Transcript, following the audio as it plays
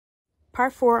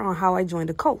Part 4 on how I joined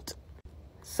a cult.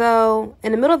 So,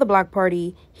 in the middle of the block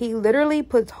party, he literally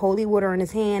puts holy water in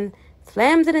his hand,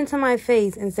 slams it into my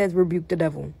face, and says, "Rebuke the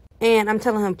devil." And I'm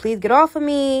telling him, "Please get off of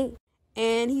me."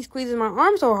 And he squeezes my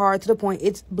arm so hard to the point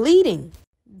it's bleeding.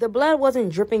 The blood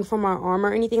wasn't dripping from my arm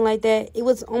or anything like that. It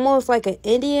was almost like an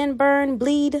Indian burn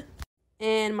bleed.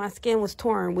 And my skin was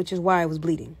torn, which is why I was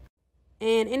bleeding.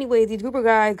 And anyways, these group of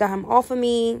guys got him off of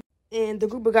me. And the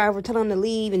group of guys were telling him to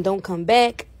leave and don't come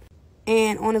back.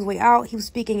 And on his way out, he was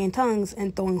speaking in tongues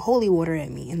and throwing holy water at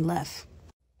me and left.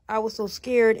 I was so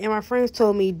scared, and my friends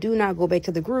told me, do not go back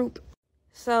to the group.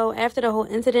 So after the whole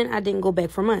incident, I didn't go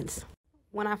back for months.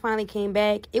 When I finally came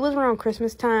back, it was around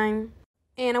Christmas time.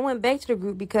 And I went back to the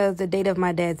group because the date of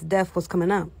my dad's death was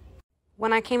coming up.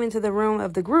 When I came into the room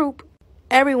of the group,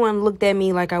 everyone looked at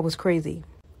me like I was crazy.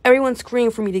 Everyone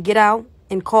screamed for me to get out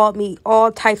and called me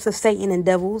all types of Satan and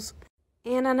devils.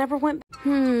 And I never went back.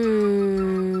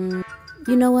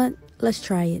 You know what? Let's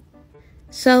try it.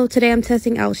 So today I'm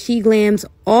testing out 𝙎𝙬𝙧𝙚's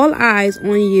All Eyes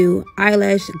on You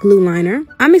eyelash glue liner.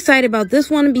 I'm excited about this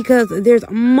one because there's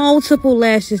multiple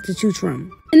lashes to choose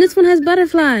from. And this one has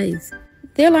butterflies.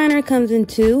 Their liner comes in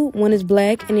two. One is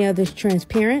black and the other is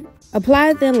transparent.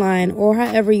 Apply the line or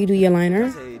however you do your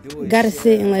liner. Gotta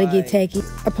sit and let it get tacky.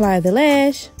 Apply the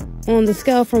lash. On the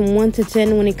scale from 1 to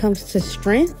 10 when it comes to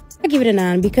strength, I give it a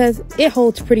 9 because it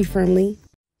holds pretty firmly.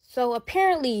 So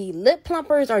apparently lip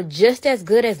plumpers are just as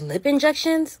good as lip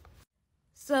injections.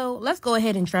 So let's go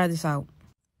ahead and try this out.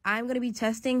 I'm going to be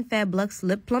testing Fablux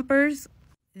lip plumpers.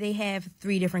 They have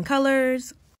 3 different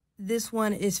colors. This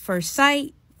one is First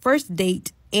Sight, First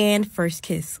Date, and First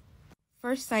Kiss.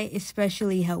 First Sight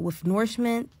especially help with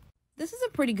nourishment. This is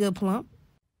a pretty good plump.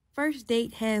 First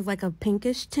Date has like a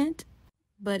pinkish tint,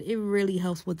 but it really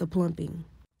helps with the plumping.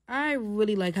 I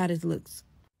really like how this looks.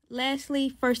 Lastly,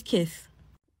 First Kiss.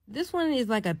 This one is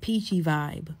like a peachy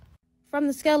vibe. From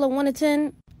the scale of 1 to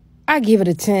 10, I give it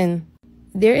a 10.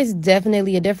 There is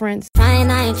definitely a difference. I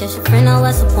ain't just your friend, no,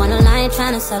 what's the point of lying?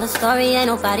 Trying to sell a story, ain't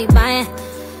nobody buying.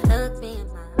 Look me in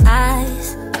my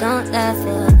eyes, don't laugh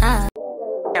at eyes.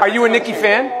 Are you a Nicki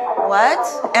fan?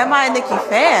 What? Am I a Nicki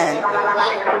fan?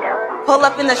 Pull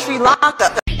up in the Sri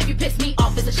Lanka. If you piss me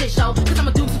off, it's a shit show. Cause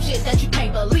I'ma do some shit that you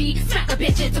can't believe. Smack a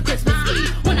bitch into Christmas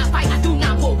Eve. When I fight, I do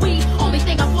not pull weed. Only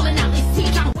thing I'm pulling out is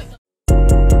tea.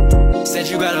 Said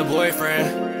you got a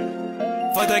boyfriend.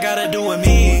 Fuck that gotta do with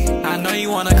me. I know you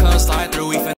wanna come slide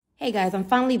through. Hey guys, I'm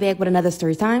finally back with another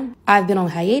story time. I've been on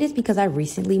hiatus because I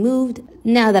recently moved.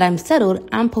 Now that I'm settled,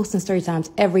 I'm posting story times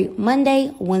every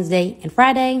Monday, Wednesday, and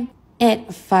Friday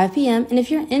at 5 p.m. And if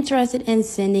you're interested in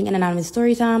sending an anonymous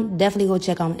story time, definitely go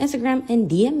check out my Instagram and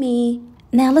DM me.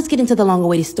 Now let's get into the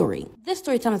long-awaited story. This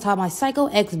story time is how my psycho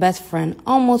ex-best friend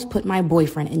almost put my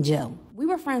boyfriend in jail. We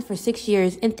were friends for 6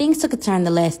 years and things took a turn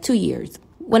the last 2 years.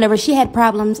 Whenever she had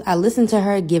problems, I listened to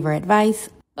her, give her advice.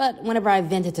 But whenever I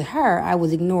vented to her, I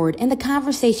was ignored and the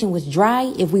conversation was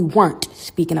dry if we weren't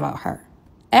speaking about her.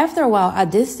 After a while, I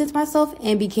distanced myself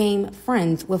and became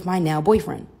friends with my now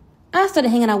boyfriend. I started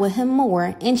hanging out with him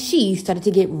more and she started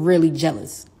to get really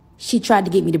jealous. She tried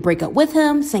to get me to break up with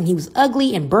him, saying he was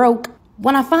ugly and broke.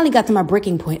 When I finally got to my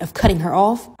breaking point of cutting her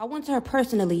off, I went to her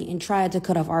personally and tried to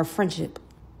cut off our friendship.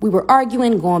 We were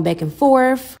arguing, going back and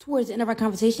forth. Towards the end of our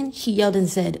conversation, she yelled and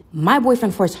said, my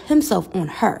boyfriend forced himself on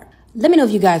her. Let me know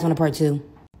if you guys want a part 2.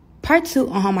 Part 2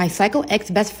 on how my psycho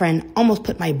ex-best friend almost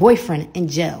put my boyfriend in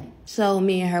jail. So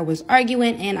me and her was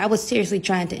arguing and I was seriously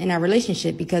trying to end our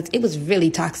relationship because it was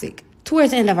really toxic.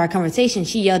 Towards the end of our conversation,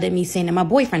 she yelled at me saying that my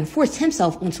boyfriend forced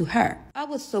himself onto her. I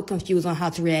was so confused on how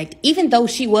to react. Even though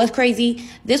she was crazy,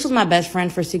 this was my best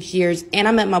friend for 6 years and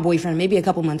I met my boyfriend maybe a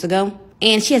couple months ago.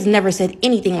 And she has never said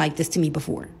anything like this to me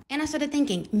before. And I started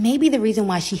thinking, maybe the reason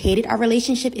why she hated our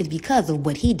relationship is because of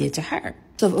what he did to her.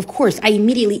 So of course, I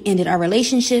immediately ended our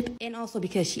relationship and also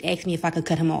because she asked me if I could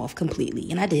cut him off completely,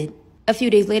 and I did. A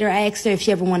few days later, I asked her if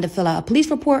she ever wanted to fill out a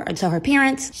police report or tell her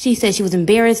parents. She said she was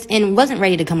embarrassed and wasn't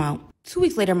ready to come out. 2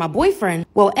 weeks later, my boyfriend,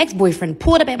 ex-boyfriend,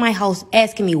 pulled up at my house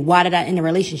asking me why did I end the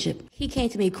relationship. He came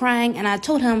to me crying and I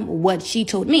told him what she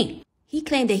told me. He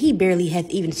claimed that he barely has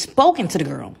even spoken to the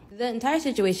girl. The entire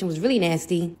situation was really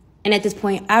nasty. And at this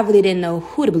point, I really didn't know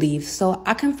who to believe. So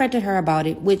I confronted her about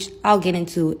it, which I'll get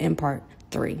into in part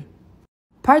 3.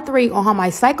 Part 3 on how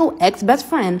my psycho ex-best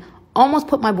friend almost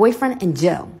put my boyfriend in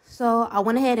jail. So I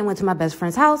went ahead and went to my best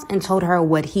friend's house and told her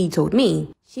what he told me.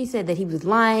 She said that he was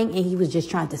lying and he was just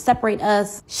trying to separate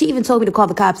us. She even told me to call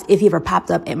the cops if he ever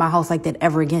popped up at my house like that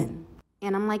ever again.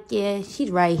 And I'm like, yeah,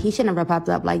 she's right. He should never popped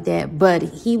up like that. But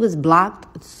he was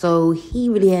blocked, so he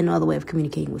really had no other way of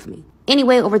communicating with me.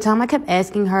 Anyway, over time, I kept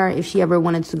asking her if she ever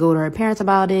wanted to go to her parents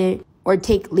about it. or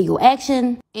take legal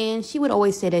action. And she would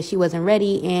always say that she wasn't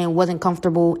ready and wasn't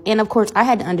comfortable. And of course, I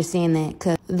had to understand that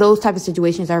because those type of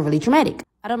situations are really traumatic.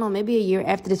 I don't know, maybe a year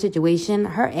after the situation,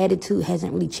 her attitude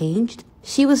hasn't really changed.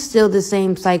 She was still the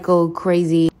same psycho,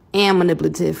 crazy, and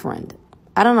manipulative friend.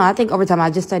 I don't know, I think over time I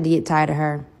just started to get tired of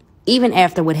her, even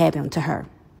after what happened to her.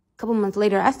 A couple months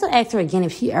later, I still asked her again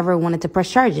if she ever wanted to press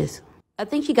charges. I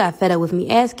think she got fed up with me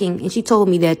asking, and she told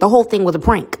me that the whole thing was a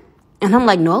prank. And I'm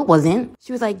like, no, it wasn't.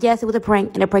 She was like, yes, it was a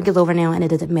prank, and the prank is over now, and it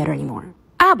doesn't matter anymore.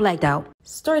 I blacked out.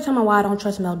 Story time on why I don't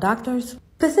trust male doctors,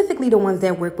 specifically the ones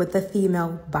that work with the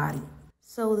female body.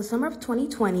 So the summer of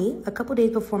 2020, a couple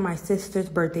days before my sister's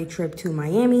birthday trip to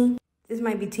Miami, this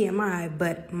might be TMI,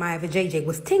 but my vajayjay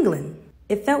was tingling.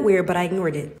 It felt weird, but I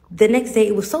ignored it. The next day,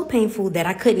 it was so painful that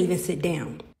I couldn't even sit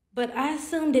down. But I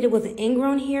assumed that it was an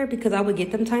ingrown hair because I would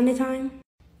get them time to time.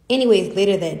 Anyways,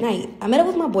 later that night, I met up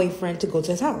with my boyfriend to go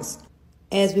to his house.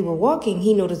 As we were walking,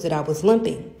 he noticed that I was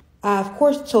limping. I, of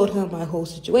course, told him my whole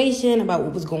situation about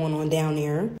what was going on down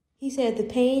there. He said, the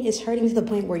pain is hurting to the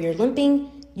point where you're limping.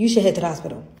 You should head to the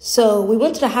hospital. So we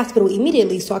went to the hospital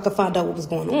immediately so I could find out what was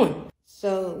going on.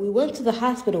 So we went to the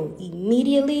hospital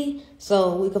immediately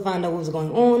so we could find out what was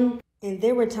going on. And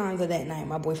there were times of that night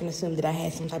my boyfriend assumed that I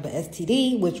had some type of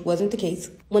STD, which wasn't the case.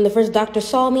 When the first doctor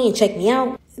saw me and checked me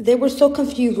out, they were so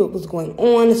confused what was going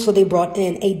on, so they brought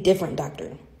in a different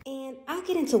doctor. And I'll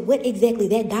get into what exactly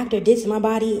that doctor did to my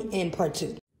body in part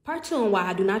 2. Part 2 on why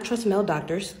I do not trust male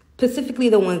doctors, specifically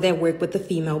the ones that work with the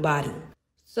female body.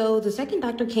 So the second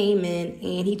doctor came in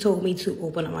and he told me to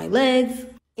open up my legs.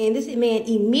 And this man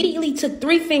immediately took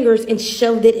 3 fingers and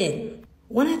shoved it in.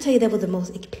 When I tell you that was the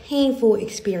most painful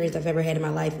experience I've ever had in my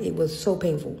life, it was so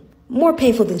painful. More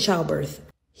painful than childbirth.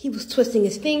 He was twisting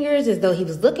his fingers as though he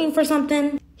was looking for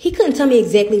something. He couldn't tell me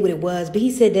exactly what it was, but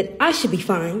he said that I should be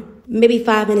fine. Maybe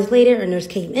 5 minutes later, a nurse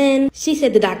came in. She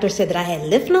said the doctor said that I had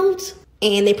lymph nodes,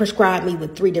 and they prescribed me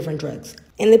with 3 different drugs.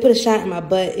 And they put a shot in my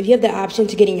butt. If you have the option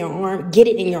to get in your arm, get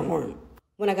it in your arm.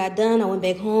 When I got done, I went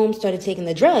back home, started taking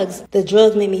the drugs. The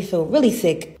drugs made me feel really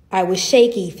sick. I was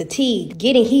shaky, fatigued,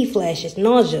 getting heat flashes,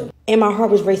 nausea, and my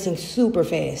heart was racing super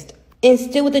fast. And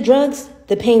still with the drugs,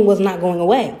 the pain was not going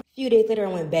away. A few days later, I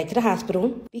went back to the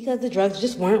hospital because the drugs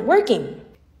just weren't working.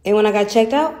 And when I got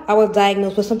checked out, I was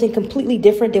diagnosed with something completely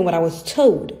different than what I was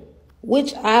told,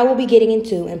 which I will be getting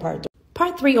into in part 3.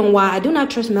 Part 3 on why I do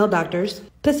not trust male doctors,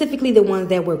 specifically the ones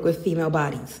that work with female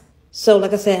bodies. So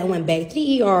like I said, I went back to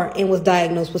the ER and was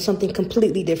diagnosed with something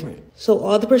completely different. So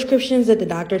all the prescriptions that the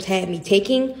doctors had me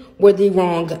taking were the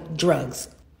wrong drugs.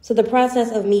 So the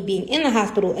process of me being in the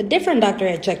hospital, a different doctor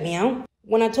had checked me out.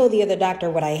 When I told the other doctor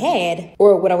what I had,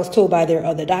 or what I was told by their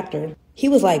other doctor, he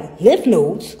was like, lymph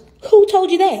nodes? Who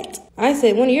told you that? I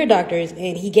said, one of your doctors,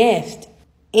 and he gasped.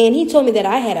 And he told me that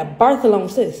I had a Bartholome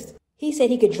cyst. He said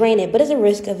he could drain it, but there's a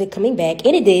risk of it coming back,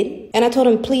 and it did. And I told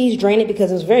him, please drain it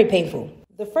because it was very painful.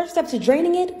 The first step to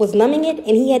draining it was numbing it,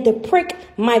 and he had to prick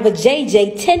my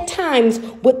vajayjay 10 times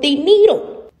with the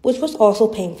needle, which was also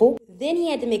painful. Then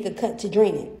he had to make a cut to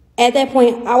drain it. At that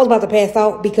point, I was about to pass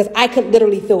out because I could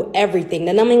literally feel everything.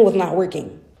 The numbing was not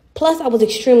working. Plus, I was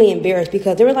extremely embarrassed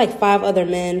because there were like 5 other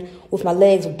men with my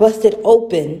legs busted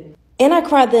open. And I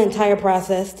cried the entire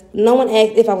process. No one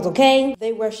asked if I was okay.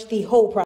 They rushed the whole process.